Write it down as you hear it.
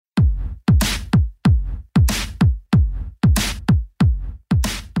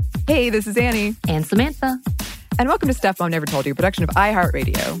Hey, this is Annie. And Samantha. And welcome to Stuff Mom Never Told You, a production of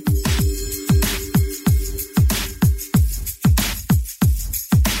iHeartRadio.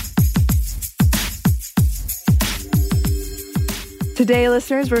 Today,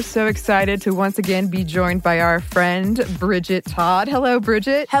 listeners, we're so excited to once again be joined by our friend, Bridget Todd. Hello,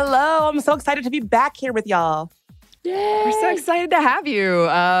 Bridget. Hello. I'm so excited to be back here with y'all. Yay. We're so excited to have you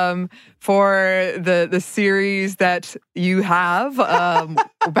for the series that you have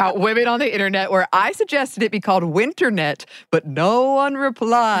about women on the internet, where I suggested it be called Winternet, but no one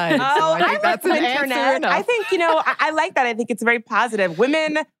replied. Oh, so I think that's an Winternet. answer enough. I think, I like that. I think it's very positive.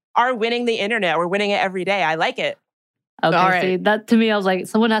 Women are winning the internet. We're winning it every day. I like it. Okay, all right. See, that to me, I was like,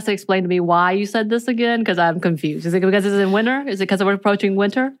 someone has to explain to me why you said this again, because I'm confused. Is it because it's in winter? Is it because we're approaching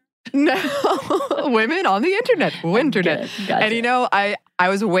winter? No, women on the internet, Winternet. Gotcha. And I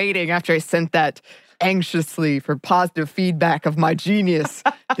was waiting after I sent that anxiously for positive feedback of my genius.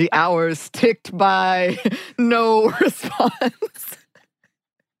 The hours ticked by, no response.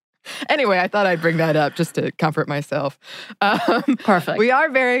 Anyway, I thought I'd bring that up just to comfort myself. Perfect. We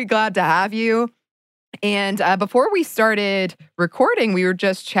are very glad to have you. And before we started recording, we were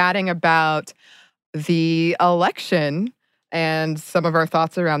just chatting about the election and some of our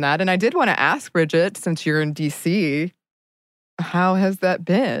thoughts around that. And I did want to ask Bridget, since you're in D.C., how has that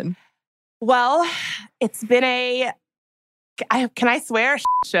been? Well, it's been can I swear,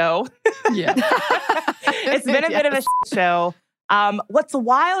 show? Yeah. It's been a bit of a show. What's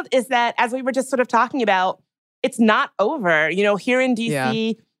wild is that, as we were just sort of talking about, it's not over. Here in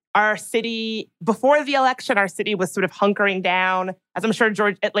D.C., our city, before the election, our city was sort of hunkering down, as I'm sure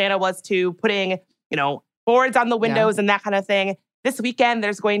Atlanta was too, putting, boards on the windows and that kind of thing. This weekend,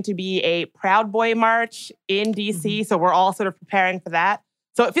 there's going to be a Proud Boy march in D.C., so we're all sort of preparing for that.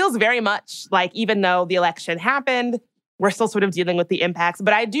 So it feels very much like, even though the election happened, we're still sort of dealing with the impacts.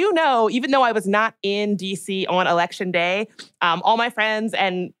 But I do know, even though I was not in D.C. on election day, all my friends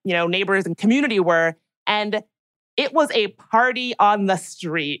and, neighbors and community were, and it was a party on the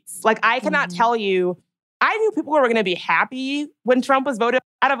streets. Like, I cannot tell you, I knew people were going to be happy when Trump was voted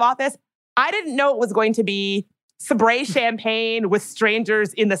out of office. I didn't know it was going to be spray champagne with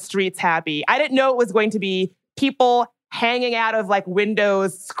strangers in the streets happy. I didn't know it was going to be people hanging out of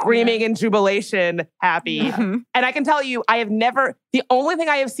windows, screaming in jubilation happy. Mm-hmm. And I can tell you, the only thing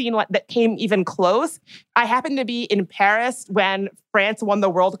I have seen that came even close, I happened to be in Paris when France won the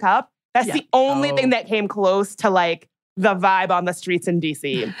World Cup. That's the only thing that came close to the vibe on the streets in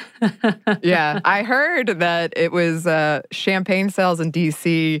DC. Yeah, I heard that it was champagne sales in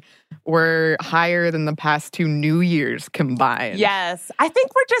DC were higher than the past 2 New Years combined. Yes. I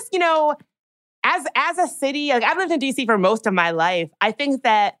think we're just, as a city, I've lived in DC for most of my life. I think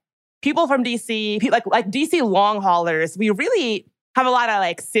that people from DC, like DC long haulers, we really have a lot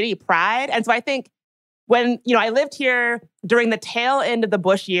of city pride. And so I think when, I lived here during the tail end of the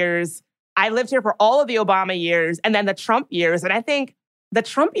Bush years, I lived here for all of the Obama years and then the Trump years. And I think the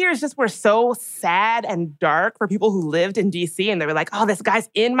Trump years just were so sad and dark for people who lived in DC. And they were like, oh, this guy's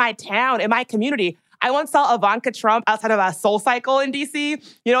in my town, in my community. I once saw Ivanka Trump outside of a Soul Cycle in DC.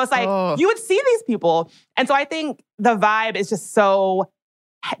 It's like, you would see these people. And so I think the vibe is just so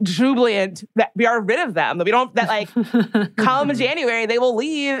jubilant that we are rid of them. That we don't, come January, they will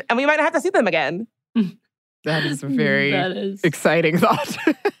leave and we might not have to see them again. That is a very exciting thought.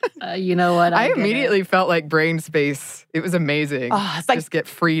 You know what? I immediately felt like brain space. It was amazing. Oh, it's just get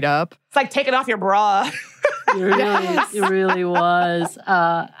freed up. It's like taking off your bra. It really was.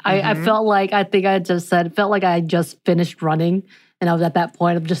 I felt like, I think I just said, it felt like I just finished running. And I was at that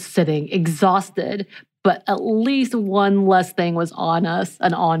point of just sitting, exhausted. But at least one less thing was on us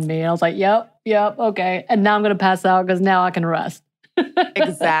and on me. And I was like, yep, okay. And now I'm going to pass out because now I can rest.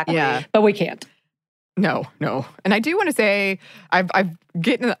 Exactly. Yeah. But we can't. No. And I do want to say, I've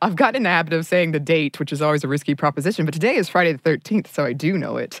gotten in the habit of saying the date, which is always a risky proposition. But today is Friday the 13th, so I do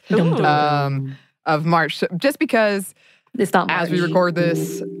know it. Of March. Just because it's not March. As we record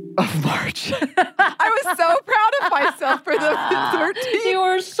this, of March. I was so proud of myself for the 13th. You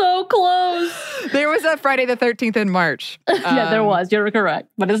were so close. There was a Friday the 13th in March. Yeah, there was. You're correct.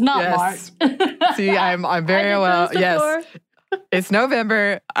 But it's not March. See, I'm very well. Yes. It's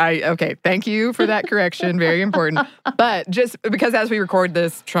November. Okay, thank you for that correction. Very important. But just because as we record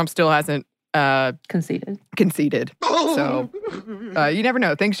this, Trump still hasn't conceded. So you never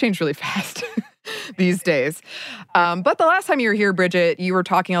know. Things change really fast these days. But the last time you were here, Bridget, you were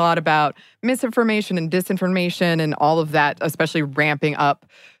talking a lot about misinformation and disinformation and all of that, especially ramping up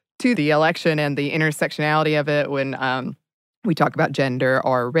to the election and the intersectionality of it when we talk about gender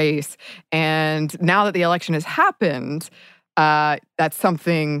or race. And now that the election has happened, that's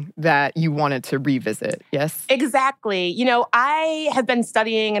something that you wanted to revisit, yes? Exactly. You know, I have been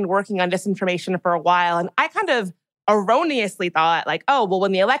studying and working on disinformation for a while, and I kind of erroneously thought like, oh, well,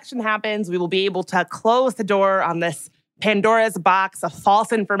 when the election happens, we will be able to close the door on this Pandora's box of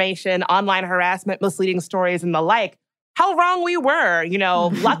false information, online harassment, misleading stories, and the like. How wrong we were. You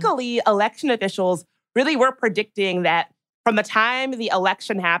know, luckily, election officials really were predicting that from the time the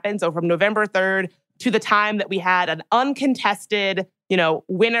election happens, so from November 3rd to the time that we had an uncontested,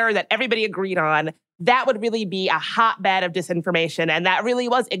 winner that everybody agreed on, that would really be a hotbed of disinformation. And that really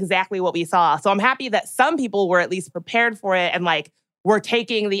was exactly what we saw. So I'm happy that some people were at least prepared for it and were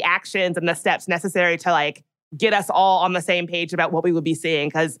taking the actions and the steps necessary to get us all on the same page about what we would be seeing.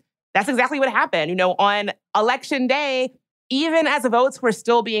 Because that's exactly what happened. On election day, even as votes were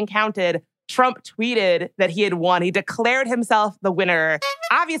still being counted, Trump tweeted that he had won. He declared himself the winner.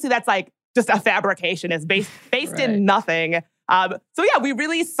 Obviously, that's just a fabrication. It's based Right. in nothing. So yeah, we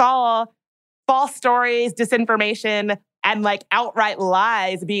really saw false stories, disinformation, and outright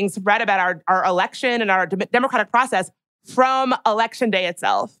lies being spread about our election and our democratic process from election day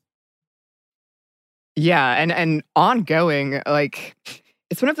itself. Yeah, and ongoing,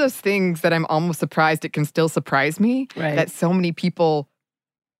 it's one of those things that I'm almost surprised it can still surprise me Right. that so many people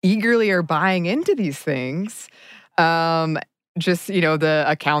eagerly are buying into these things. Just, the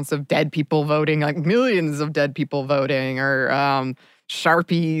accounts of dead people voting, millions of dead people voting, or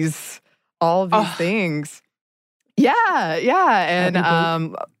Sharpies, all of these things. Yeah.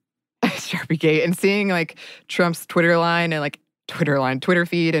 And Sharpiegate. And seeing Trump's Twitter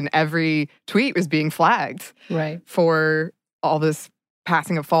feed, and every tweet was being flagged Right. for all this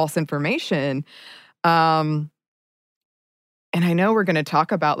passing of false information. And I know we're going to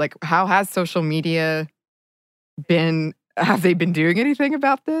talk about how has social media been. Have they been doing anything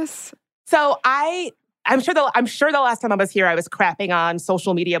about this? So I'm sure the last time I was here, I was crapping on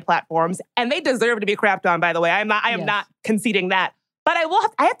social media platforms, and they deserve to be crapped on. By the way, I am not conceding that, but I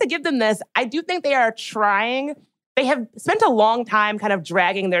have to give them this. I do think they are trying. They have spent a long time kind of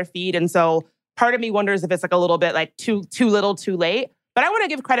dragging their feet, and so part of me wonders if it's a little bit too little, too late. But I want to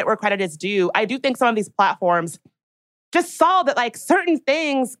give credit where credit is due. I do think some of these platforms just saw that certain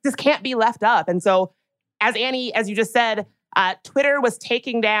things just can't be left up, and so. As Annie, as you just said, Twitter was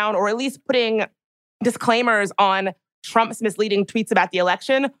taking down or at least putting disclaimers on Trump's misleading tweets about the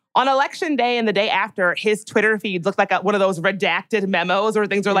election. On election day and the day after, his Twitter feed looked like one of those redacted memos where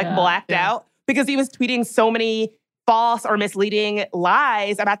things are blacked out because he was tweeting so many false or misleading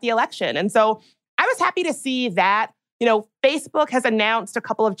lies about the election. And so I was happy to see that. Facebook has announced a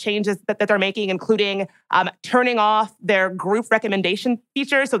couple of changes that they're making, including turning off their group recommendation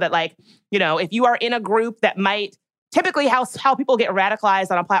feature so that, if you are in a group that might typically how people get radicalized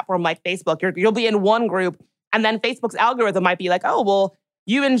on a platform like Facebook, you'll be in one group, and then Facebook's algorithm might be like, oh, well,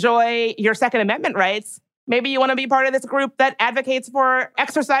 you enjoy your Second Amendment rights. Maybe you want to be part of this group that advocates for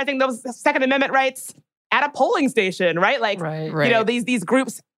exercising those Second Amendment rights at a polling station, right? Right. These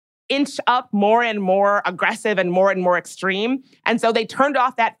groups inch up more and more aggressive and more extreme. And so they turned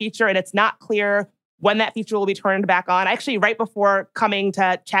off that feature, and it's not clear when that feature will be turned back on. Actually, right before coming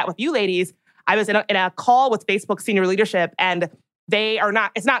to chat with you ladies, I was in a call with Facebook senior leadership, and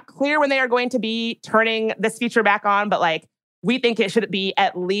it's not clear when they are going to be turning this feature back on, but we think it should be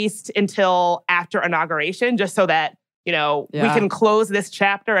at least until after inauguration, just so that, we can close this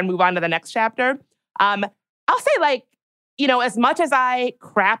chapter and move on to the next chapter. I'll say as much as I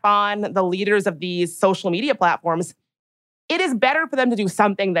crap on the leaders of these social media platforms, it is better for them to do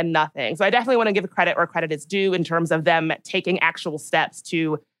something than nothing. So I definitely want to give credit where credit is due in terms of them taking actual steps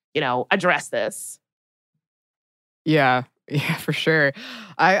to, address this. Yeah, for sure.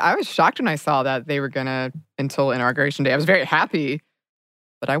 I was shocked when I saw that they were gonna until inauguration day. I was very happy,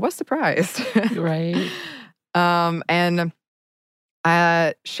 but I was surprised. Right. And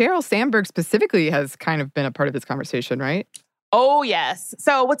Sheryl Sandberg specifically has kind of been a part of this conversation, right? Oh, yes.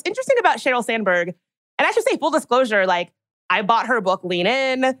 So what's interesting about Sheryl Sandberg, and I should say full disclosure, I bought her book, Lean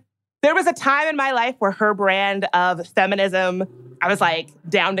In. There was a time in my life where her brand of feminism, I was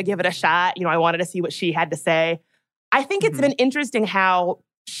down to give it a shot. I wanted to see what she had to say. I think it's been interesting how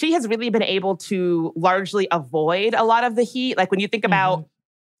she has really been able to largely avoid a lot of the heat. When you think about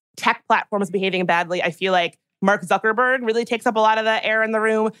tech platforms behaving badly, I feel like Mark Zuckerberg really takes up a lot of the air in the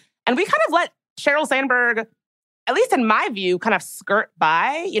room. And we kind of let Sheryl Sandberg, at least in my view, kind of skirt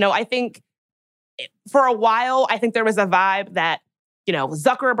by. I think for a while, I think there was a vibe that,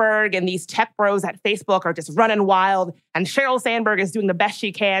 Zuckerberg and these tech bros at Facebook are just running wild, and Sheryl Sandberg is doing the best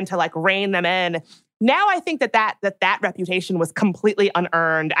she can to rein them in. Now I think that reputation was completely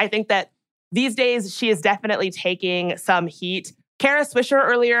unearned. I think that these days, she is definitely taking some heat. Kara Swisher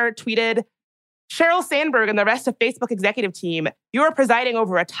earlier tweeted, Sheryl Sandberg and the rest of Facebook executive team, you are presiding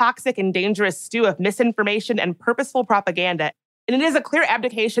over a toxic and dangerous stew of misinformation and purposeful propaganda. And it is a clear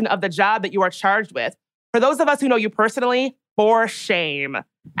abdication of the job that you are charged with. For those of us who know you personally, for shame.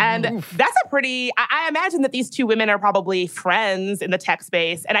 And that's a pretty, I imagine that these two women are probably friends in the tech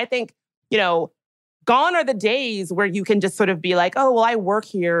space. And I think, gone are the days where you can just sort of be like, oh, well, I work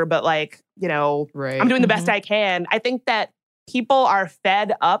here, but like, right. I'm doing the best I can. I think that people are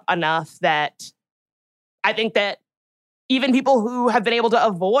fed up enough that I think that even people who have been able to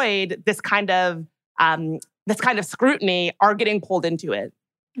avoid this kind of scrutiny are getting pulled into it.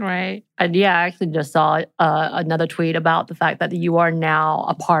 Right. And I actually just saw another tweet about the fact that you are now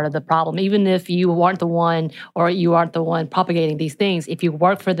a part of the problem. Even if you weren't the one or you aren't the one propagating these things, if you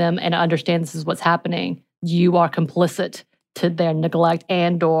work for them and understand this is what's happening, you are complicit to their neglect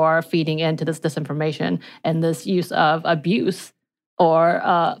and or feeding into this disinformation and this use of abuse or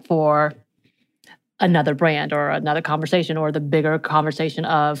for another brand or another conversation or the bigger conversation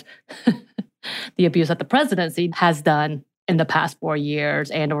of the abuse that the presidency has done in the past 4 years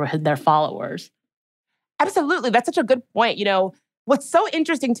and or their followers. Absolutely. That's such a good point. What's so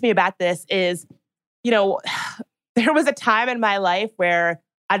interesting to me about this is, there was a time in my life where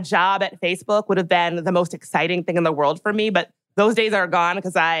a job at Facebook would have been the most exciting thing in the world for me, but those days are gone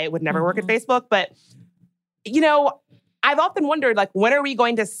because I would never work at Facebook. But, I've often wondered, like, when are we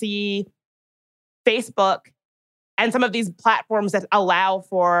going to see Facebook and some of these platforms that allow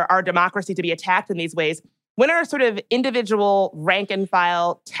for our democracy to be attacked in these ways, when are sort of individual rank and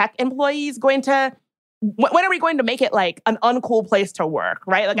file tech employees when are we going to make it like an uncool place to work,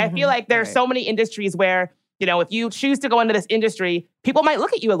 right? Like, I feel like there are so many industries where, if you choose to go into this industry, people might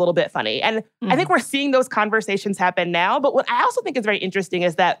look at you a little bit funny. And I think we're seeing those conversations happen now. But what I also think is very interesting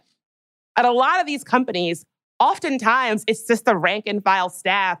is that at a lot of these companies, oftentimes it's just the rank and file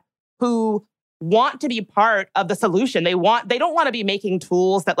staff who want to be part of the solution. They don't want to be making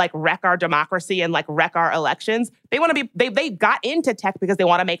tools that like wreck our democracy and like wreck our elections. They want to be, they got into tech because they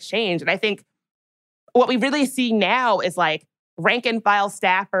want to make change. And I think what we really see now is like rank and file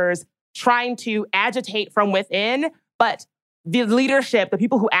staffers trying to agitate from within, but the leadership, the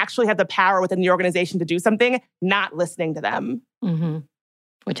people who actually have the power within the organization to do something, not listening to them.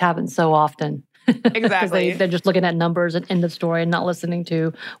 Which happens so often. Exactly. They're just looking at numbers and end of story and not listening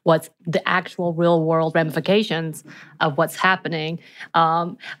to what's the actual real world ramifications of what's happening.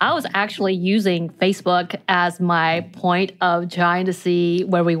 I was actually using Facebook as my point of trying to see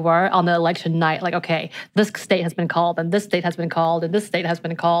where we were on the election night. Like, okay, this state has been called and this state has been called and this state has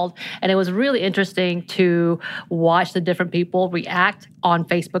been called. And it was really interesting to watch the different people react on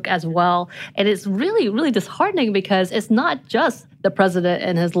Facebook as well. And it's really, really disheartening because it's not just the president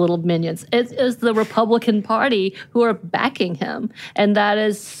and his little minions. It is the Republican Party who are backing him. And that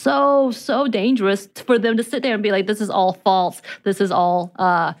is so, so dangerous for them to sit there and be like, this is all false. This is all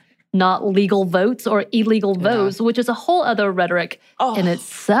not legal votes or illegal votes, which is a whole other rhetoric in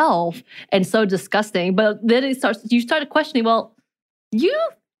itself and so disgusting. But then you start questioning, well, you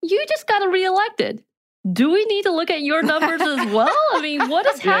just got reelected. Do we need to look at your numbers as well? I mean, what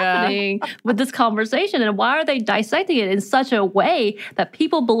is happening with this conversation? And why are they dissecting it in such a way that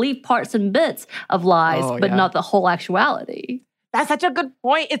people believe parts and bits of lies, but not the whole actuality? That's such a good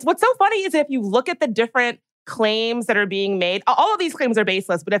point. It's what's so funny is if you look at the different claims that are being made, all of these claims are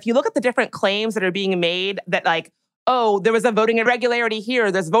baseless, but if you look at the different claims that are being made that like, oh, there was a voting irregularity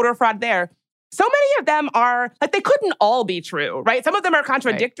here, there's voter fraud there. So many of them are, like, they couldn't all be true, right? Some of them are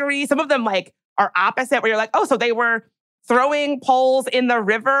contradictory. Right. Some of them, like, are opposite, where you're like, oh, so they were throwing polls in the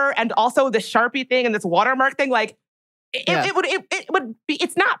river and also the Sharpie thing and this watermark thing. Like, it would be,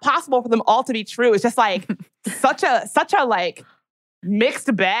 it's not possible for them all to be true. It's just like such a like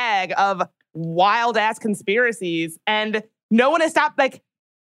mixed bag of wild ass conspiracies. And no one has stopped, like,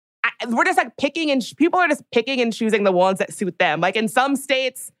 we're just like people are just picking and choosing the ones that suit them. Like in some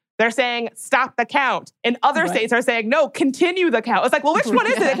states, they're saying, stop the count. In other states are saying, no, continue the count. It's like, well, which one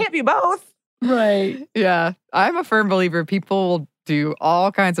is it? It can't be both. Right. Yeah. I'm a firm believer people will do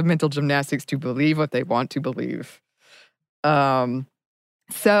all kinds of mental gymnastics to believe what they want to believe. So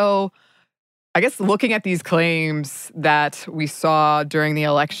I guess looking at these claims that we saw during the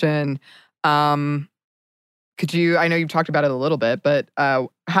election, I know you've talked about it a little bit, but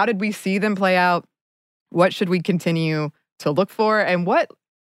how did we see them play out? What should we continue to look for? And what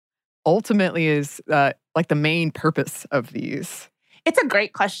ultimately is like the main purpose of these? It's a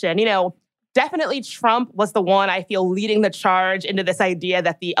great question. Definitely Trump was the one, I feel, leading the charge into this idea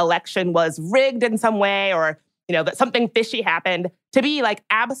that the election was rigged in some way, or, that something fishy happened, to be like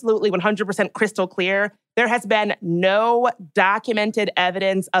absolutely 100% crystal clear, there has been no documented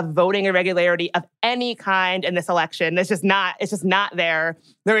evidence of voting irregularity of any kind in this election. It's just not there.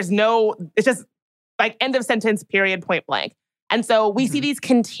 There is no, it's just like end of sentence, period, point blank. And so we see this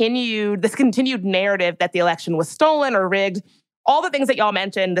continued narrative that the election was stolen or rigged. All the things that y'all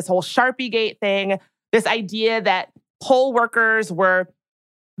mentioned, this whole Sharpie Gate thing, this idea that poll workers were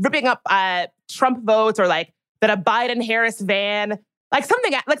ripping up Trump votes, or like that a Biden-Harris van, like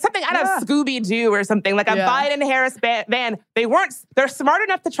something out of Scooby-Doo or something, like a Biden-Harris van. They're smart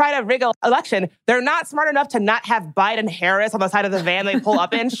enough to try to rig an election. They're not smart enough to not have Biden-Harris on the side of the van they pull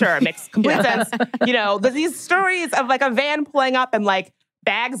up in. Sure, it makes complete sense. These stories of like a van pulling up and like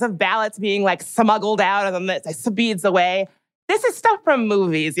bags of ballots being like smuggled out and then it speeds away. This is stuff from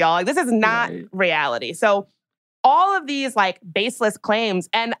movies, y'all. Like, this is not reality. So all of these like baseless claims.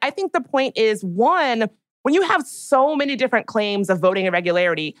 And I think the point is, one, when you have so many different claims of voting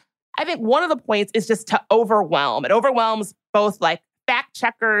irregularity, I think one of the points is just to overwhelm. It overwhelms both like fact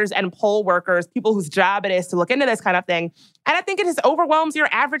checkers and poll workers, people whose job it is to look into this kind of thing. And I think it just overwhelms your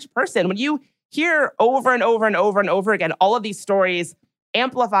average person. When you hear over and over and over and over again all of these stories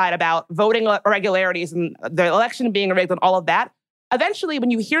amplified about voting irregularities and the election being rigged and all of that, eventually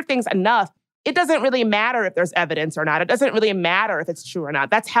when you hear things enough, it doesn't really matter if there's evidence or not. It doesn't really matter if it's true or not.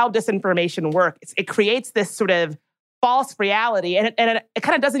 That's how disinformation works. It creates this sort of false reality, and it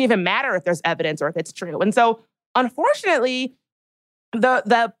kind of doesn't even matter if there's evidence or if it's true. And so, unfortunately,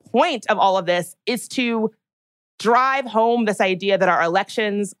 the point of all of this is to drive home this idea that our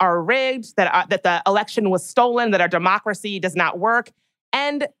elections are rigged, that the election was stolen, that our democracy does not work.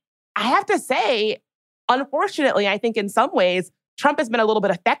 And I have to say, unfortunately, I think in some ways, Trump has been a little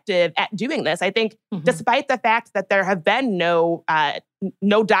bit effective at doing this. I think despite the fact that there have been no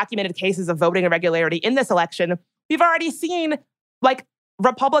documented cases of voting irregularity in this election, we've already seen like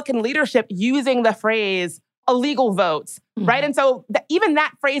Republican leadership using the phrase illegal votes, right? And so even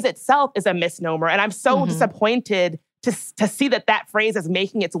that phrase itself is a misnomer. And I'm so disappointed to see that phrase is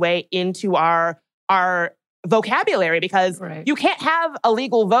making its way into our vocabulary, because you can't have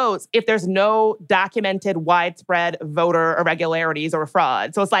illegal votes if there's no documented widespread voter irregularities or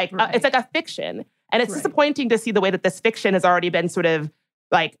fraud. So it's like it's like a fiction. And it's disappointing to see the way that this fiction has already been sort of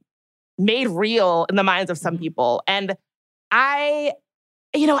like made real in the minds of some people. And I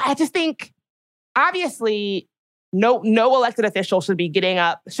just think obviously no elected official should be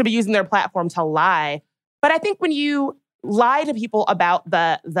using their platform to lie. But I think when you lie to people about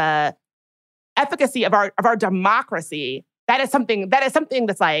the efficacy of our democracy, that is something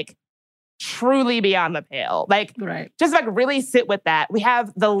that's like truly beyond the pale. Like, just like really sit with that. We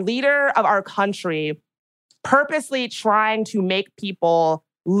have the leader of our country purposely trying to make people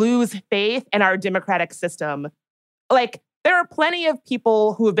lose faith in our democratic system. Like, there are plenty of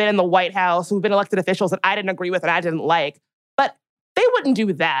people who have been in the White House, who've been elected officials that I didn't agree with and I didn't like, but they wouldn't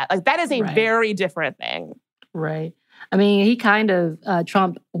do that. Like, that is a very different thing. Right. I mean, he kind of,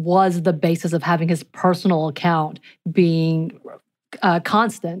 Trump was the basis of having his personal account being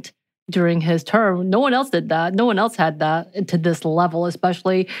constant during his term. No one else did that. No one else had that to this level,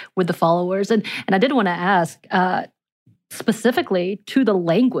 especially with the followers. And I did want to ask specifically to the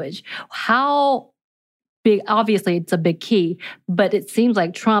language, how big, obviously it's a big key, but it seems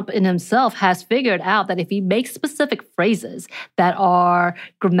like Trump in himself has figured out that if he makes specific phrases that are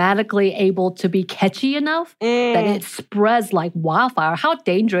grammatically able to be catchy enough, that it spreads like wildfire. How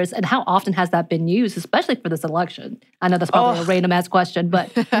dangerous and how often has that been used, especially for this election? I know that's probably a random ass question,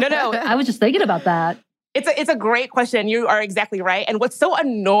 but no, I was just thinking about that. It's a great question. You are exactly right. And what's so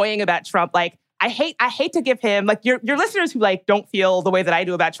annoying about Trump, like, I hate to give him, like, your listeners who like don't feel the way that I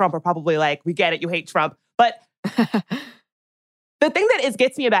do about Trump are probably like, we get it, you hate Trump. But the thing that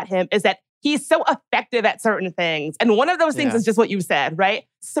gets me about him is that he's so effective at certain things. And one of those things is just what you said, right?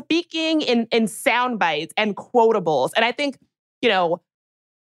 Speaking in sound bites and quotables. And I think,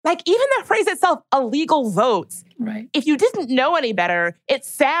 like even the phrase itself, illegal votes. Right. If you didn't know any better, it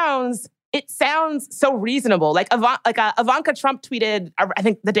sounds so reasonable. Like Ivanka Trump tweeted, I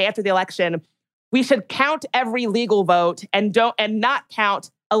think the day after the election, we should count every legal vote and not count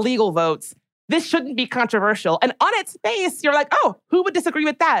illegal votes. This shouldn't be controversial. And on its face, you're like, oh, who would disagree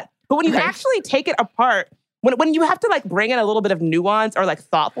with that? But when you actually take it apart, when you have to like bring in a little bit of nuance or like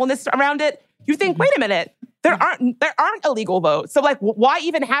thoughtfulness around it, you think, wait a minute, there aren't illegal votes. So like, why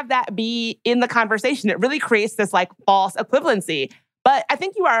even have that be in the conversation? It really creates this like false equivalency. But I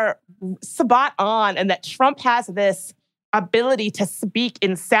think you are spot on, and that Trump has this ability to speak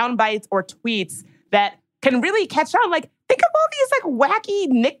in sound bites or tweets that can really catch on. Like, think of all these like wacky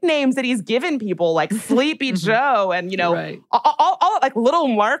nicknames that he's given people, like Sleepy Joe and, all like Little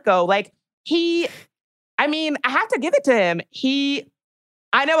Marco. Like I have to give it to him.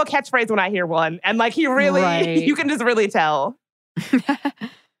 I know a catchphrase when I hear one. And like he really, you can just really tell.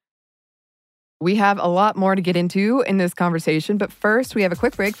 We have a lot more to get into in this conversation, but first we have a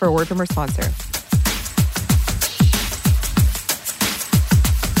quick break for a word from our sponsor.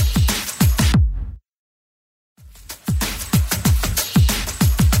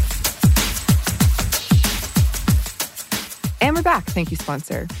 And we're back. Thank you,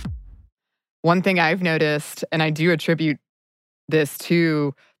 sponsor. One thing I've noticed, and I do attribute this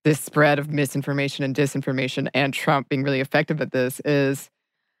to this spread of misinformation and disinformation and Trump being really effective at this, is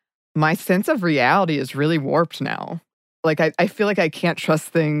my sense of reality is really warped now. Like, I feel like I can't trust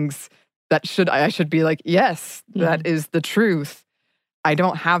things that I should be like, yes, that is the truth. I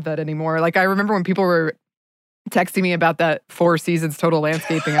don't have that anymore. Like, I remember when people were texting me about that 4 Seasons Total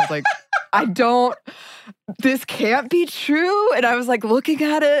Landscaping, I was like, this can't be true. And I was like looking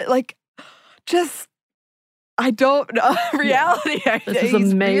at it, like, I don't know. Reality. This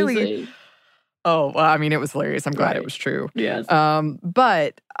is amazing. Well, I mean, it was hilarious. I'm glad it was true. Yes.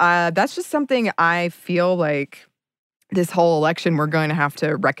 But that's just something I feel like this whole election we're going to have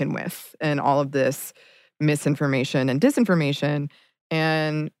to reckon with, and all of this misinformation and disinformation.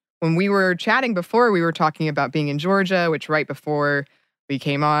 And when we were chatting before, we were talking about being in Georgia, which right before we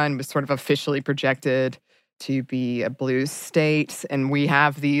came on was sort of officially projected to be a blue state. And we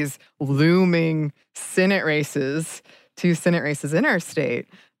have these looming Senate races, 2 Senate races in our state.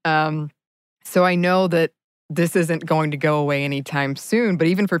 So I know that this isn't going to go away anytime soon, but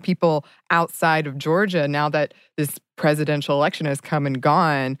even for people outside of Georgia, now that this presidential election has come and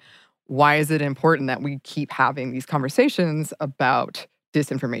gone, why is it important that we keep having these conversations about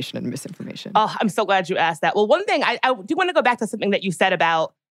disinformation and misinformation? Oh, I'm so glad you asked that. Well, one thing, I do want to go back to something that you said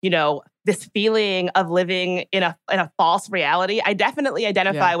about, this feeling of living in a false reality. I definitely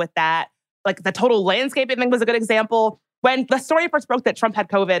identify with that. Like the total landscaping thing was a good example. When the story first broke that Trump had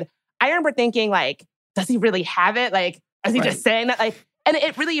COVID, I remember thinking, like, does he really have it? Like, is he just saying that? Like, and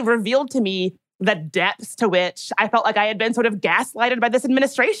it really revealed to me the depths to which I felt like I had been sort of gaslighted by this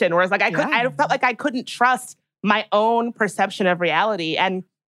administration. Whereas, like, I felt like I couldn't trust my own perception of reality. And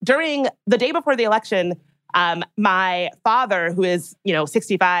during the day before the election, my father, who is,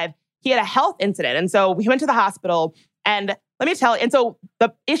 65, he had a health incident. And so we went to the hospital, and let me tell you, and so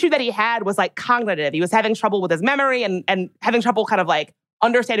the issue that he had was like cognitive. He was having trouble with his memory and having trouble kind of like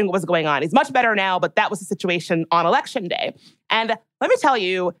understanding what was going on. He's much better now, but that was the situation on election day. And let me tell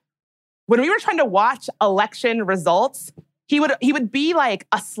you, when we were trying to watch election results, he would be like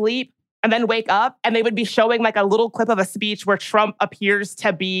asleep and then wake up, and they would be showing like a little clip of a speech where Trump appears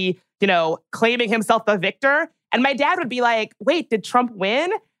to be, claiming himself the victor. And my dad would be like, wait, did Trump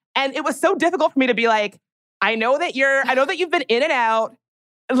win? And it was so difficult for me to be like, I know that you've been in and out.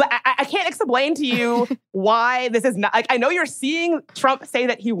 I can't explain to you why this is not, like, I know you're seeing Trump say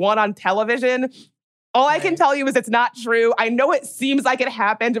that he won on television. All I can tell you is it's not true. I know it seems like it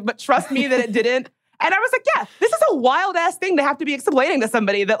happened, but trust me that it didn't. And I was like, yeah, this is a wild ass thing to have to be explaining to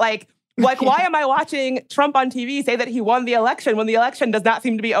somebody that why am I watching Trump on TV say that he won the election when the election does not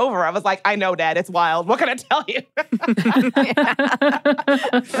seem to be over? I was like, I know, Dad, it's wild. What can I tell you?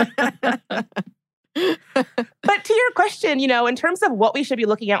 But to your question, in terms of what we should be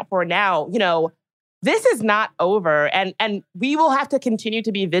looking out for now, this is not over. And we will have to continue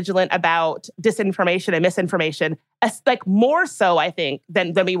to be vigilant about disinformation and misinformation, like more so, I think,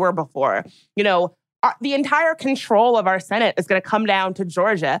 than we were before. The entire control of our Senate is going to come down to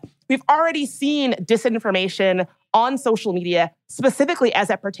Georgia. We've already seen disinformation on social media, specifically as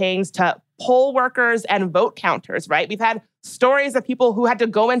it pertains to poll workers and vote counters, right? We've had stories of people who had to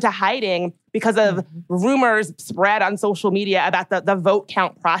go into hiding because of rumors spread on social media about the vote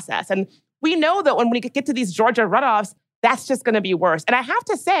count process. And we know that when we get to these Georgia runoffs, that's just going to be worse. And I have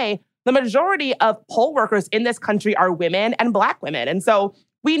to say, the majority of poll workers in this country are women and Black women. And so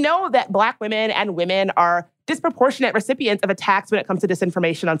we know that Black women and women are disproportionate recipients of attacks when it comes to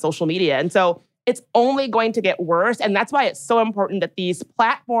disinformation on social media. And so it's only going to get worse. And that's why it's so important that these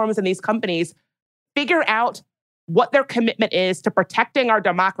platforms and these companies figure out what their commitment is to protecting our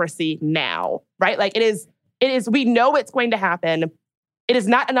democracy now, right? Like it is, we know it's going to happen. It is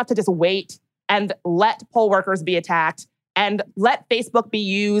not enough to just wait and let poll workers be attacked and let Facebook be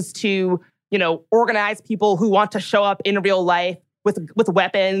used to, organize people who want to show up in real life with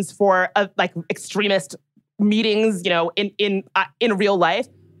weapons for like extremist meetings, in real life.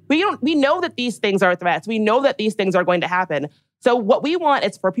 We know that these things are threats. We know that these things are going to happen. So what we want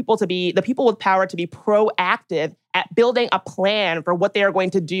is for people to be, the people with power to be proactive at building a plan for what they are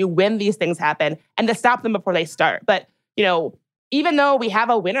going to do when these things happen and to stop them before they start. But, even though we have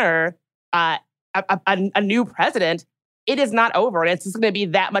a winner, a new president, it is not over. And it's just going to be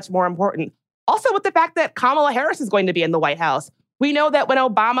that much more important. Also with the fact that Kamala Harris is going to be in the White House. We know that when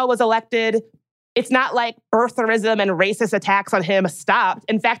Obama was elected, it's not like birtherism and racist attacks on him stopped.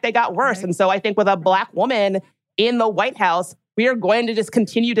 In fact, they got worse. Right. And so I think with a Black woman in the White House, we are going to just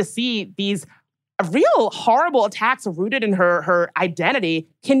continue to see these real horrible attacks rooted in her identity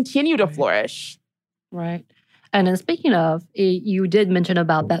continue to flourish. Right. And then speaking of, you did mention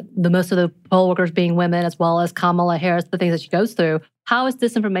about that the most of the poll workers being women, as well as Kamala Harris, the things that she goes through. How is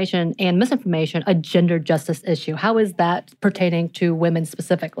disinformation and misinformation a gender justice issue? How is that pertaining to women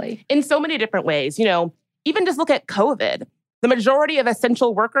specifically? In so many different ways. Even just look at COVID. The majority of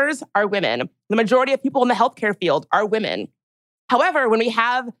essential workers are women. The majority of people in the healthcare field are women. However, when we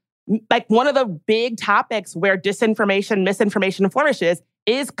have one of the big topics where disinformation, misinformation flourishes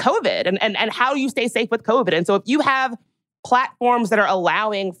is COVID and how you stay safe with COVID. And so if you have platforms that are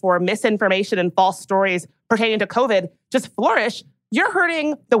allowing for misinformation and false stories pertaining to COVID just flourish, you're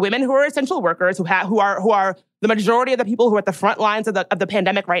hurting the women who are essential workers, who are the majority of the people who are at the front lines of the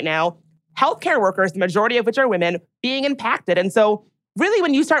pandemic right now. Healthcare workers, the majority of which are women, being impacted. And so really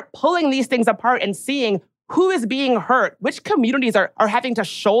when you start pulling these things apart and seeing who is being hurt, which communities are having to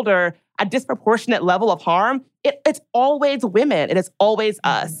shoulder a disproportionate level of harm, it's always women. It is always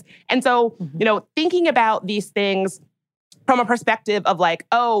us. And so, thinking about these things from a perspective of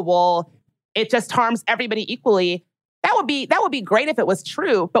it just harms everybody equally, that would be great if it was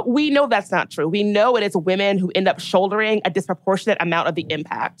true. But we know that's not true. We know it is women who end up shouldering a disproportionate amount of the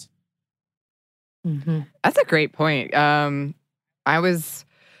impact. Mm-hmm. That's a great point. I was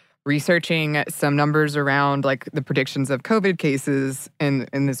researching some numbers around the predictions of COVID cases in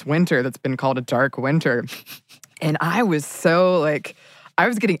this winter that's been called a dark winter. And I was so I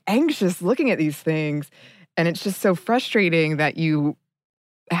was getting anxious looking at these things. And it's just so frustrating that you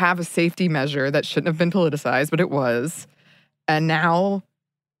have a safety measure that shouldn't have been politicized, but it was. And now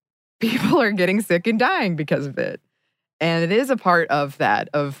people are getting sick and dying because of it. And it is a part of that,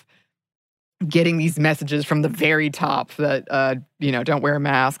 of getting these messages from the very top that, don't wear a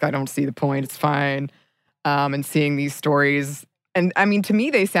mask. I don't see the point. It's fine. And seeing these stories. And I mean, to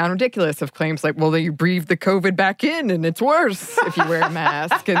me, they sound ridiculous of claims you breathe the COVID back in and it's worse if you wear a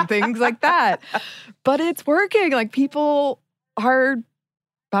mask and things like that. But it's working. People are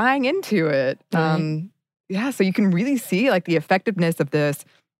buying into it. Right. So you can really see the effectiveness of this.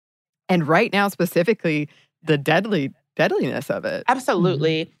 And right now, specifically, the deadliness of it.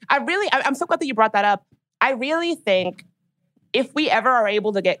 Absolutely. Mm-hmm. I'm so glad that you brought that up. I really think if we ever are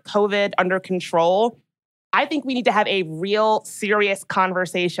able to get COVID under control, I think we need to have a real serious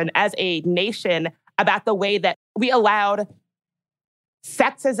conversation as a nation about the way that we allowed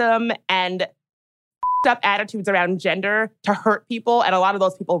sexism and up attitudes around gender to hurt people. And a lot of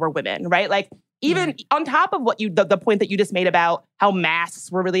those people were women, right? Even on top of what the point that you just made about how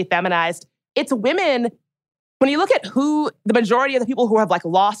masks were really feminized, it's women. When you look at who the majority of the people who have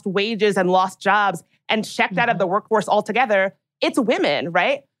lost wages and lost jobs and checked out of the workforce altogether, it's women,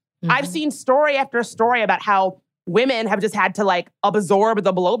 right? Mm-hmm. I've seen story after story about how women have just had to absorb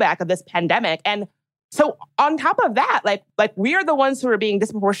the blowback of this pandemic. And so on top of that, we are the ones who are being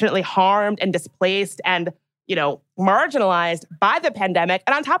disproportionately harmed and displaced and, marginalized by the pandemic.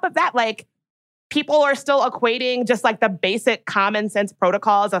 And on top of that, people are still equating just the basic common sense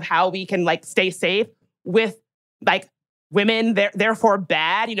protocols of how we can stay safe with women, therefore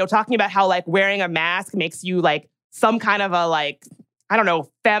bad, talking about how wearing a mask makes you some kind of a I don't know,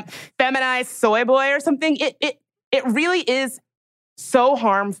 feminized soy boy or something. It really is so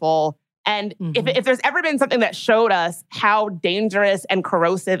harmful. And if there's ever been something that showed us how dangerous and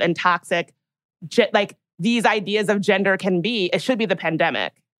corrosive and toxic these ideas of gender can be, it should be the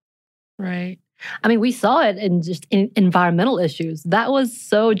pandemic. Right. I mean, we saw it in just environmental issues. That was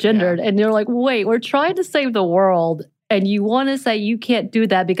so gendered. Yeah. And you're like, wait, we're trying to save the world. And you want to say you can't do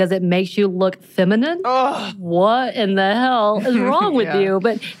that because it makes you look feminine? Ugh. What in the hell is wrong with you?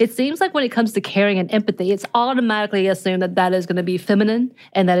 But it seems like when it comes to caring and empathy, it's automatically assumed that is going to be feminine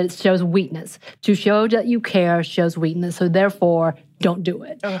and that it shows weakness. To show that you care shows weakness. So therefore, don't do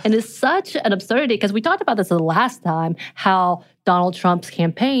it. Ugh. And it's such an absurdity because we talked about this the last time, how Donald Trump's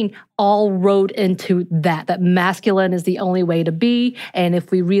campaign all rode into that masculine is the only way to be. And if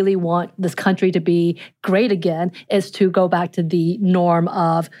we really want this country to be great again, is to go back to the norm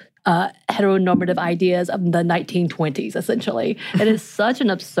of heteronormative ideas of the 1920s, essentially. It is such an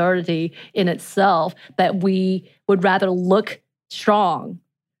absurdity in itself that we would rather look strong,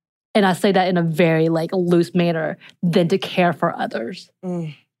 and I say that in a very like loose manner, than to care for others.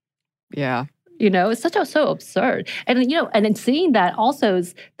 Yeah. It's so absurd. And, and in seeing that also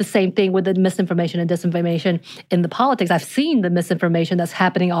is the same thing with the misinformation and disinformation in the politics. I've seen the misinformation that's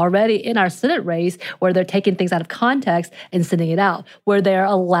happening already in our Senate race, where they're taking things out of context and sending it out, where they're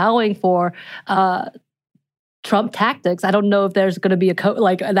allowing for Trump tactics. I don't know if there's going to be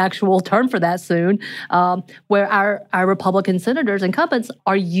an actual term for that soon, where our Republican senators, incumbents,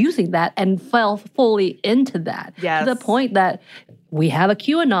 are using that and fell fully into that. Yes. To the point that we have a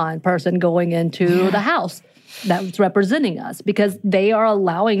QAnon person going into the House that's representing us because they are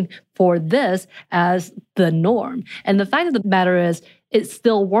allowing for this as the norm. And the fact of the matter is, it's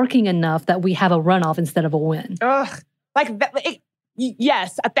still working enough that we have a runoff instead of a win. Ugh.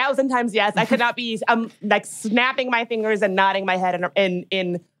 Yes, 1,000 times yes. I could not be like snapping my fingers and nodding my head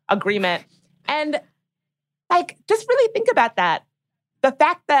in agreement. And like, just really think about that. The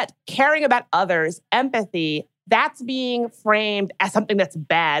fact that caring about others, empathy, that's being framed as something that's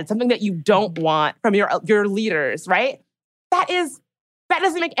bad, something that you don't want from your leaders, right? That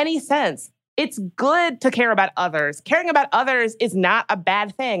doesn't make any sense. It's good to care about others. Caring about others is not a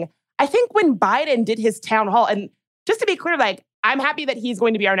bad thing. I think when Biden did his town hall, and just to be clear, like, I'm happy that he's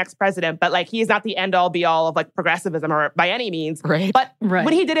going to be our next president, but like, he is not the end all be all of like progressivism or by any means. Right. But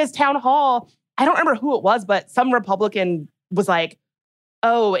when he did his town hall, I don't remember who it was, but some Republican was like,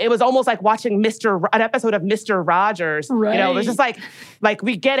 oh, it was almost like watching an episode of Mr. Rogers. Right. It was just like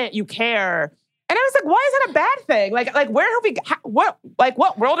we get it, you care. And I was like, why is that a bad thing? Like where have we,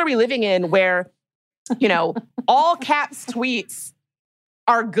 what world are we living in where, all caps tweets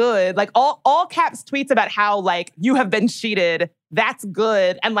are good? Like all caps tweets about how like you have been cheated, that's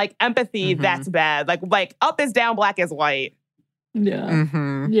good. And like empathy, that's bad. Like up is down, black is white. Yeah.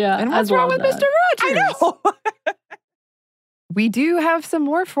 Mm-hmm. Yeah. And what's wrong with Mr. Rogers? I know. We do have some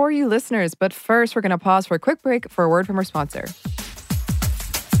more for you listeners, but first we're going to pause for a quick break for a word from our sponsor.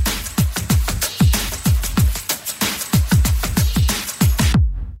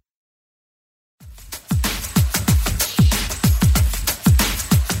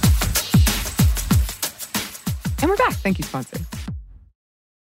 And we're back. Thank you, sponsor.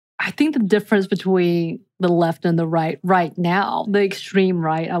 I think the difference between the left and the right now, the extreme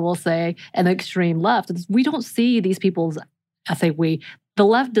right, I will say, and the extreme left, is we don't see these people, I say we, the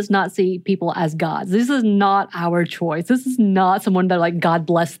left does not see people as gods. This is not our choice. This is not someone that like God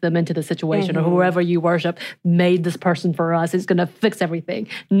blessed them into the situation or whoever you worship made this person for us. It's going to fix everything.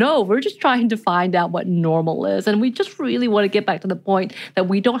 No, we're just trying to find out what normal is. And we just really want to get back to the point that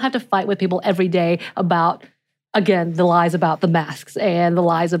we don't have to fight with people every day about, again, the lies about the masks and the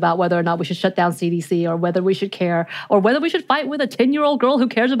lies about whether or not we should shut down CDC or whether we should care or whether we should fight with a 10-year-old girl who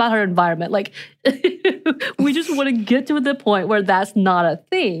cares about her environment. Like, we just want to get to the point where that's not a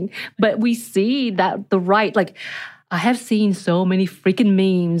thing. But we see that the right, like, I have seen so many freaking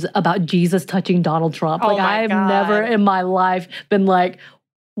memes about Jesus touching Donald Trump. Like, I've never in my life been like,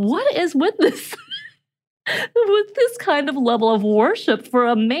 what is with this? With this kind of level of worship for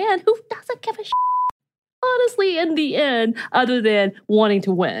a man who doesn't give a shit. Honestly, in the end, other than wanting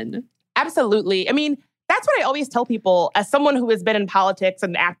to win. Absolutely. I mean, that's what I always tell people as someone who has been in politics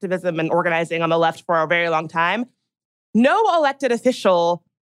and activism and organizing on the left for a very long time. No elected official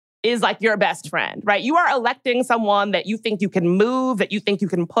is like your best friend, right? You are electing someone that you think you can move, that you think you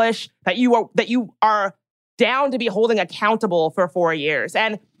can push, that you are down to be holding accountable for 4 years.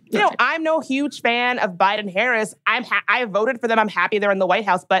 And I'm no huge fan of Biden-Harris. I voted for them. I'm happy they're in the White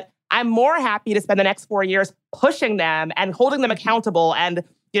House, but I'm more happy to spend the next 4 years pushing them and holding them accountable and,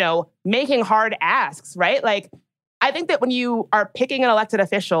 making hard asks, right? Like, I think that when you are picking an elected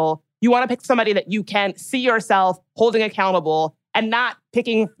official, you want to pick somebody that you can see yourself holding accountable and not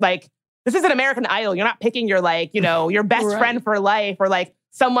picking, like, this isn't American Idol. You're not picking your, like, your best friend for life or, like,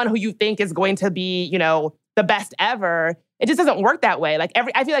 someone who you think is going to be, the best ever. It just doesn't work that way. Like,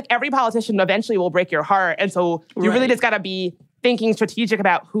 I feel like every politician eventually will break your heart. And so you really just got to be thinking strategic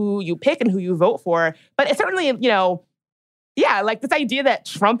about who you pick and who you vote for. But it's certainly, like this idea that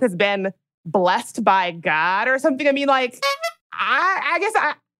Trump has been blessed by God or something. I mean, like, I guess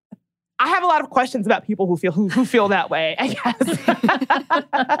I have a lot of questions about people who feel that way, I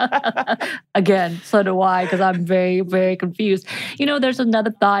guess. Again, so do I, because I'm very, very confused. There's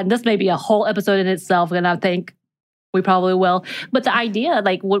another thought, and this may be a whole episode in itself, and I think we probably will. But the idea,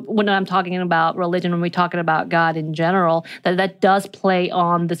 like when I'm talking about religion, when we're talking about God in general, that does play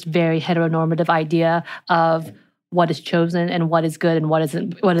on this very heteronormative idea of what is chosen and what is good and what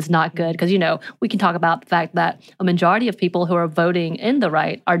is not good. Because, we can talk about the fact that a majority of people who are voting in the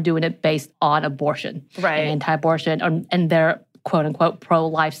right are doing it based on abortion, right? And anti-abortion, and they're quote unquote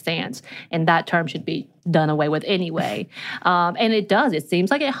pro-life stance. And that term should be done away with anyway. And it does. It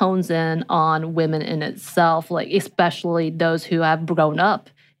seems like it hones in on women in itself, like especially those who have grown up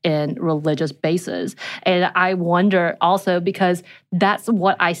in religious bases. And I wonder also, because that's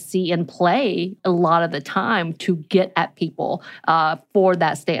what I see in play a lot of the time to get at people for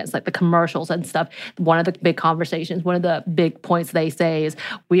that stance, like the commercials and stuff. One of the big conversations, one of the big points they say is,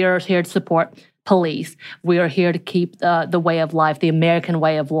 we are here to support police. We are here to keep the way of life, the American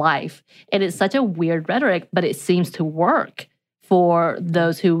way of life. And it's such a weird rhetoric, but it seems to work for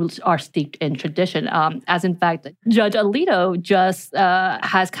those who are steeped in tradition. As in fact, Judge Alito just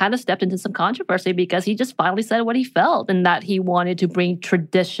has kind of stepped into some controversy because he just finally said what he felt, and that he wanted to bring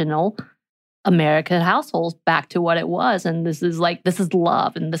traditional American households back to what it was. And this is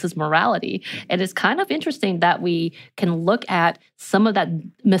love and this is morality. And it's kind of interesting that we can look at some of that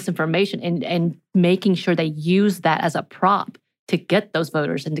misinformation and making sure they use that as a prop to get those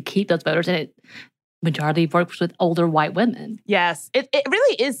voters and to keep those voters. And it majority works with older white women. Yes, it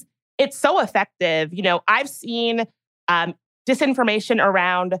really is. It's so effective. You know, I've seen disinformation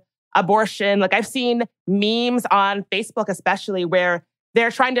around abortion. Like, I've seen memes on Facebook, especially, where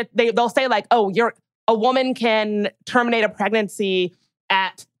they're trying to, they'll say like, oh, a woman can terminate a pregnancy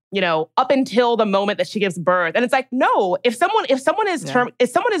at, up until the moment that she gives birth. And it's like, no, if someone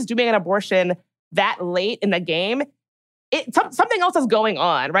is doing an abortion that late in the game, something else is going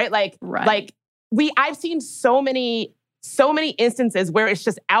on, right? I've seen so many instances where it's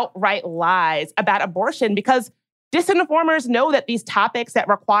just outright lies about abortion, because disinformers know that these topics that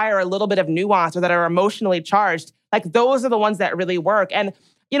require a little bit of nuance or that are emotionally charged, like, those are the ones that really work. And,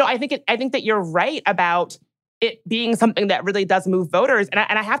 I think that you're right about it being something that really does move voters. And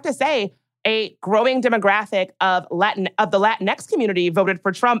I have to say, a growing demographic of the Latinx community voted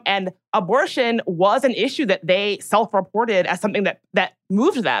for Trump, and abortion was an issue that they self-reported as something that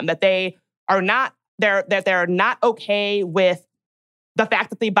moved them, that they are not, they're not okay with the fact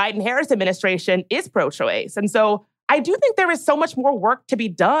that the Biden-Harris administration is pro-choice. And so I do think there is so much more work to be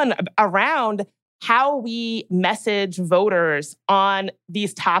done around how we message voters on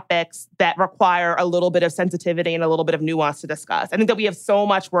these topics that require a little bit of sensitivity and a little bit of nuance to discuss. I think that we have so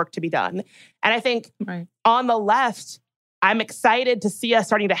much work to be done. And I think on the left, I'm excited to see us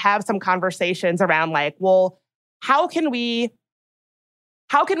starting to have some conversations around like, well, how can we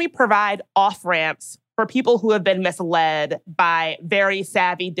provide off-ramps for people who have been misled by very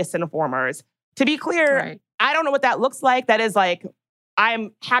savvy disinformers? To be clear, I don't know what that looks like. That is like,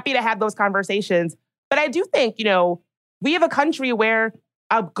 I'm happy to have those conversations. But I do think, we have a country where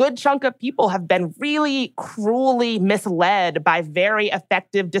a good chunk of people have been really cruelly misled by very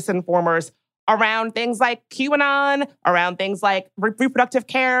effective disinformers around things like QAnon, around things like reproductive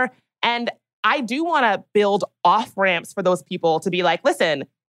care. And I do want to build off-ramps for those people to be like, listen,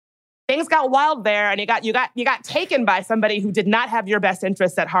 things got wild there, and you got taken by somebody who did not have your best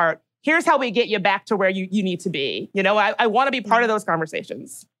interests at heart. Here's how we get you back to where you need to be. I want to be part of those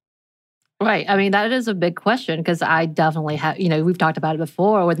conversations. Right. I mean, that is a big question, because I definitely have, we've talked about it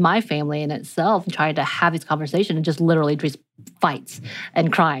before with my family in itself, trying to have these conversations and just literally just fights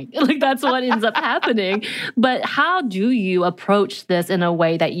and crying. Like, that's what ends up happening. But how do you approach this in a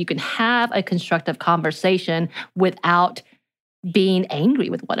way that you can have a constructive conversation without being angry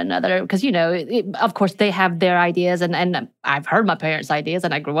with one another? Because, of course, they have their ideas, and I've heard my parents' ideas,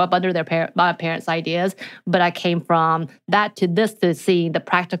 and I grew up under my parents' ideas, but I came from that to this, to seeing the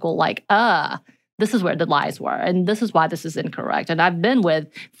practical, like, this is where the lies were, and this is why this is incorrect. And I've been with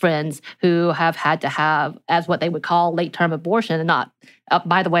friends who have had to have, as what they would call late-term abortion, and not,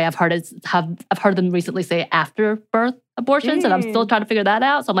 by the way, I've heard them recently say after-birth abortions, and I'm still trying to figure that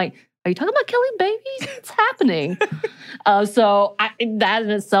out. So I'm like, are you talking about killing babies? What's happening? That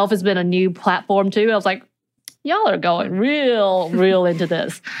in itself has been a new platform too. I was like, y'all are going real into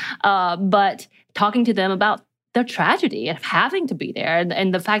this. But talking to them about their tragedy and having to be there,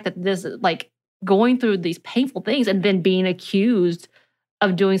 and the fact that this is like going through these painful things and then being accused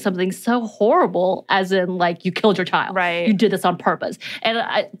of doing something so horrible, as in like you killed your child. Right. You did this on purpose.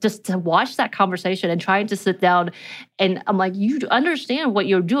 And just to watch that conversation and trying to sit down, and I'm like, you understand what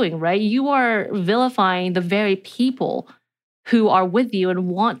you're doing, right? You are vilifying the very people who are with you and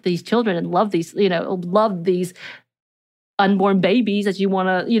want these children and love these unborn babies, as you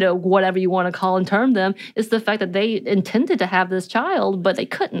want to, whatever you want to call and term them. It's the fact that they intended to have this child, but they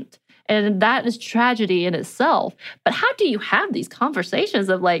couldn't. And that is tragedy in itself. But how do you have these conversations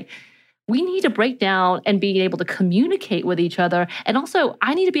of like, we need to break down and be able to communicate with each other. And also,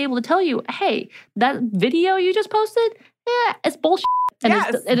 I need to be able to tell you, hey, that video you just posted, it's bullshit. And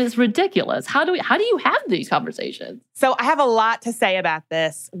Yes. it is ridiculous. How do you have these conversations? So I have a lot to say about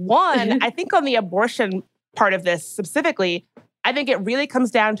this. One, I think on the abortion part of this specifically, I think it really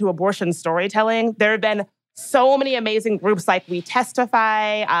comes down to abortion storytelling. There have been so many amazing groups like We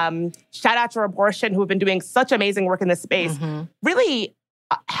Testify, shout out to Abortion, who have been doing such amazing work in this space, really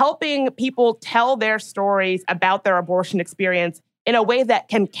helping people tell their stories about their abortion experience in a way that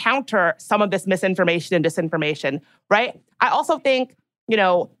can counter some of this misinformation and disinformation, right? I also think,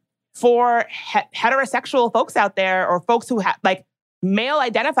 for heterosexual folks out there or folks who have, like,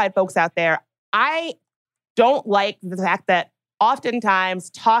 male-identified folks out there, I don't like the fact that oftentimes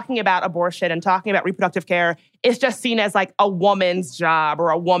talking about abortion and talking about reproductive care is just seen as like a woman's job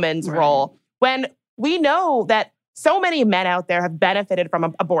or a woman's role, when we know that so many men out there have benefited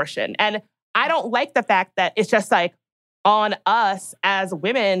from abortion. And I don't like the fact that it's just like on us as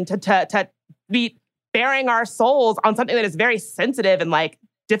women to be bearing our souls on something that is very sensitive and like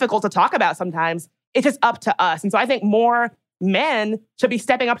difficult to talk about sometimes. It's just up to us. And so I think more men should be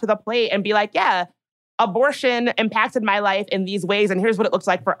stepping up to the plate and be like, yeah, abortion impacted my life in these ways, and here's what it looks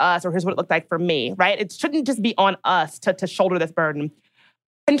like for us, or here's what it looked like for me, right? It shouldn't just be on us to shoulder this burden.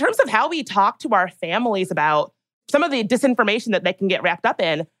 In terms of how we talk to our families about some of the disinformation that they can get wrapped up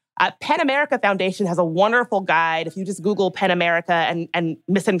in, PEN America Foundation has a wonderful guide, if you just Google PEN America and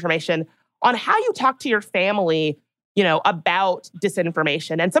misinformation, on how you talk to your family, about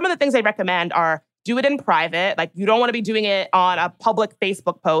disinformation. And some of the things they recommend are do it in private. Like, you don't want to be doing it on a public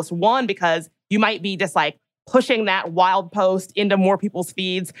Facebook post. One, because you might be just like pushing that wild post into more people's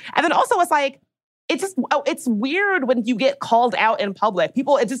feeds. And then also it's weird when you get called out in public.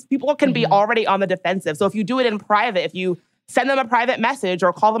 People can be already on the defensive. So if you do it in private, if you send them a private message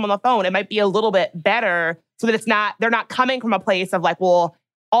or call them on the phone, it might be a little bit better so that they're not coming from a place of like, well,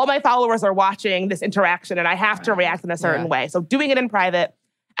 all my followers are watching this interaction and I have to react in a certain way. So doing it in private.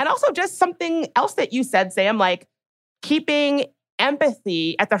 And also just something else that you said, Sam, like keeping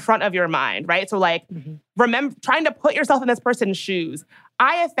empathy at the front of your mind, right? So like, remember trying to put yourself in this person's shoes.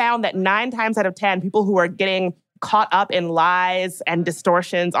 I have found that 9 times out of 10, people who are getting caught up in lies and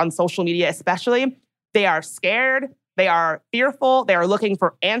distortions on social media especially, they are scared, they are fearful, they are looking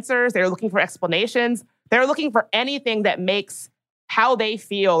for answers, they're looking for explanations, they're looking for anything that makes how they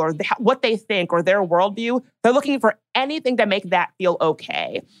feel or what they think or their worldview. They're looking for anything to make that feel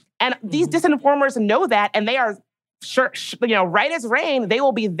okay. And these disinformers know that, and they are sure, right as rain, they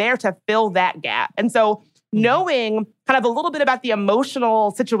will be there to fill that gap. And so knowing kind of a little bit about the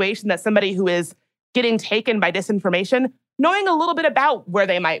emotional situation that somebody who is getting taken by disinformation, knowing a little bit about where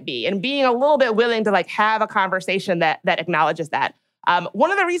they might be and being a little bit willing to like have a conversation that acknowledges that.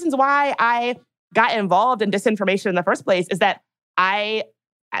 One of the reasons why I got involved in disinformation in the first place is that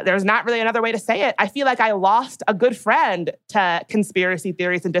there's not really another way to say it. I feel like I lost a good friend to conspiracy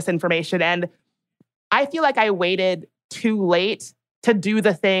theories and disinformation. And I feel like I waited too late to do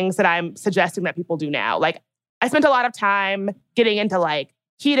the things that I'm suggesting that people do now. Like, I spent a lot of time getting into like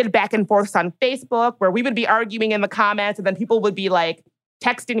heated back and forths on Facebook where we would be arguing in the comments and then people would be like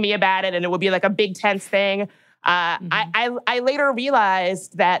texting me about it and it would be like a big tense thing. I later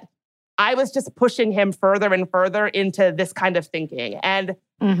realized that I was just pushing him further and further into this kind of thinking. And,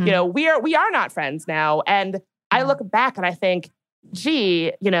 we are not friends now. And I look back and I think,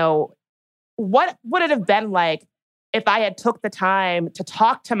 gee, what would it have been like if I had took the time to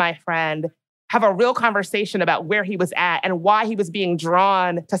talk to my friend, have a real conversation about where he was at and why he was being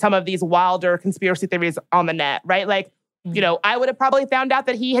drawn to some of these wilder conspiracy theories on the net, right? Like, I would have probably found out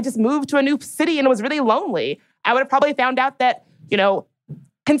that he had just moved to a new city and was really lonely. I would have probably found out that,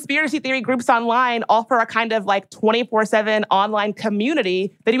 conspiracy theory groups online offer a kind of like 24/7 online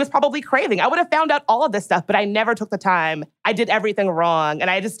community that he was probably craving. I would have found out all of this stuff, but I never took the time. I did everything wrong.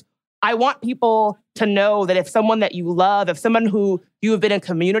 And I want people to know that if someone that you love, if someone who you have been in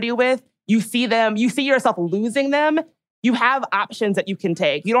community with, you see yourself losing them, you have options that you can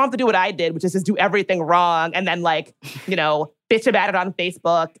take. You don't have to do what I did, which is just do everything wrong and then like, bitch about it on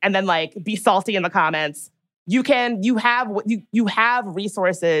Facebook and then like be salty in the comments. You have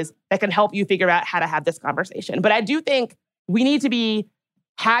resources that can help you figure out how to have this conversation. But I do think we need to be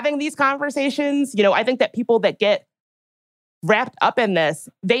having these conversations. I think that people that get wrapped up in this,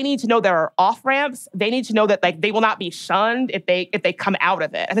 they need to know there are off-ramps. They need to know that like they will not be shunned if they come out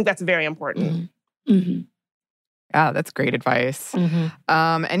of it. I think that's very important. Yeah, that's great advice.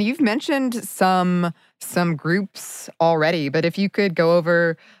 And you've mentioned some groups already, but if you could go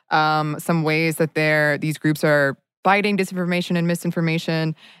over some ways that these groups are fighting disinformation and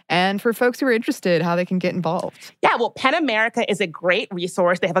misinformation, and for folks who are interested, how they can get involved. Yeah, well, PEN America is a great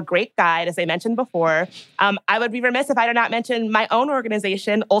resource. They have a great guide, as I mentioned before. I would be remiss if I did not mention my own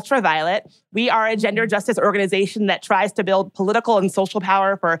organization, Ultraviolet. We are a gender justice organization that tries to build political and social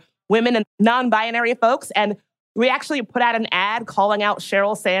power for women and non-binary folks. And we actually put out an ad calling out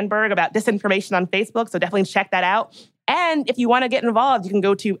Sheryl Sandberg about disinformation on Facebook, so definitely check that out. And if you want to get involved, you can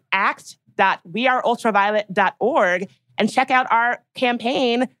go to act.weareultraviolet.org and check out our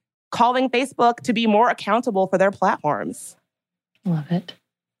campaign calling Facebook to be more accountable for their platforms. Love it.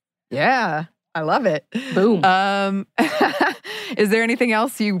 Yeah, I love it. Boom. Is there anything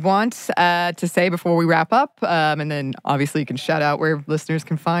else you want to say before we wrap up? And then obviously you can shout out where listeners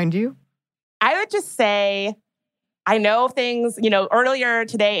can find you. I would just say, I know things, earlier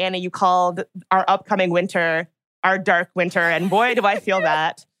today, Anna, you called our upcoming winter our dark winter, and boy, do I feel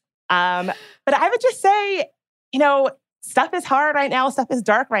that. But I would just say, stuff is hard right now, stuff is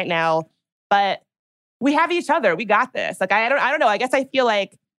dark right now, but we have each other. We got this. Like, I don't know. I guess I feel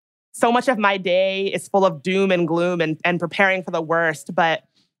like so much of my day is full of doom and gloom and preparing for the worst. But,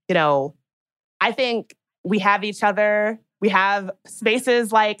 I think we have each other. We have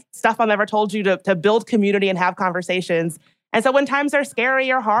spaces like Stuff I've Never Told You to build community and have conversations. And so when times are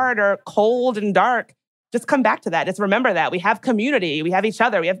scary or hard or cold and dark, just come back to that. Just remember that. We have community. We have each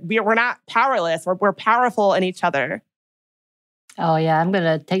other. We're not powerless. We're powerful in each other. Oh, yeah. I'm going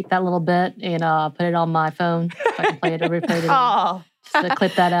to take that little bit and put it on my phone so I can play it or replay it. Oh. Just to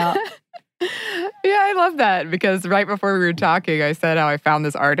clip that out. Yeah, I love that because right before we were talking, I said how I found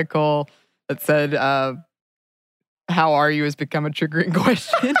this article that said, how are you has become a triggering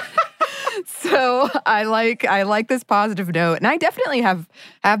question. So I like this positive note. And I definitely have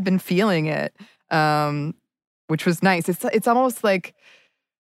been feeling it. Which was nice. It's almost like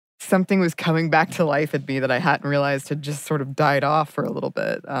something was coming back to life at me that I hadn't realized had just sort of died off for a little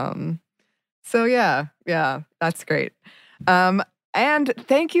bit. So yeah, that's great. And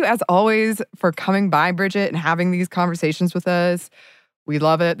thank you as always for coming by, Bridget, and having these conversations with us. We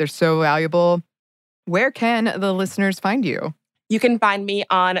love it. They're so valuable. Where can the listeners find you? You can find me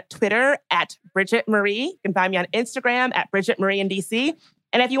on Twitter at Bridget Marie. You can find me on Instagram at Bridget Marie in DC.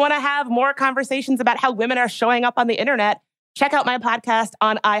 And if you want to have more conversations about how women are showing up on the internet, check out my podcast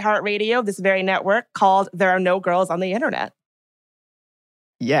on iHeartRadio, this very network, called There Are No Girls on the Internet.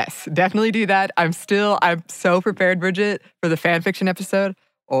 Yes, definitely do that. I'm so prepared, Bridget, for the fan fiction episode.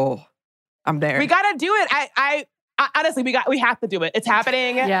 Oh, I'm there. We got to do it. I honestly, we have to do it. It's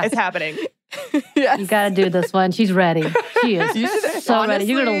happening. Yeah. It's happening. Yes. You got to do this one. She's ready. She is so ready.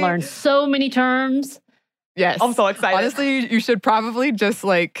 You're going to learn so many terms. Yes. I'm so excited. Honestly, you should probably just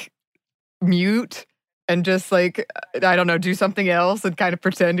mute and just I don't know, do something else and kind of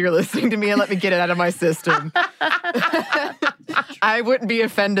pretend you're listening to me and let me get it out of my system. I wouldn't be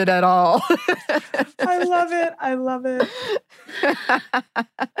offended at all. I love it.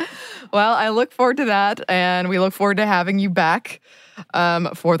 Well, I look forward to that, and we look forward to having you back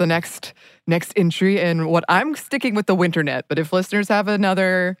for the next entry. And what I'm sticking with the Winternet, but if listeners have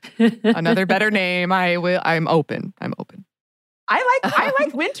another better name, I'm open. I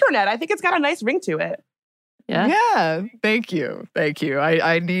like Winternet. I think it's got a nice ring to it. Yeah. Thank you.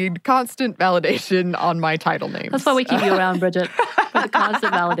 I need constant validation on my title names. That's why we keep you around, Bridget, for the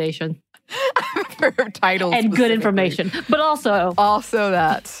constant validation. For titles and good information, but also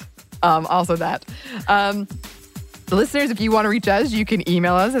that. Listeners, if you want to reach us, you can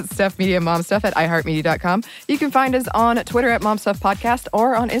email us at stuffmediamomstuff@iheartmedia.com. You can find us on Twitter at momstuffpodcast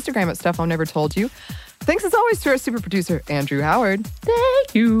or on Instagram at Stuff I've Never Told You. Thanks as always to our super producer, Andrew Howard.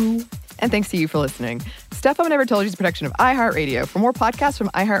 Thank you. And thanks to you for listening. Stuff I've Never Told You is a production of iHeartRadio. For more podcasts from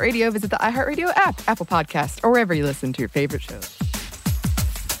iHeartRadio, visit the iHeartRadio app, Apple Podcasts, or wherever you listen to your favorite shows.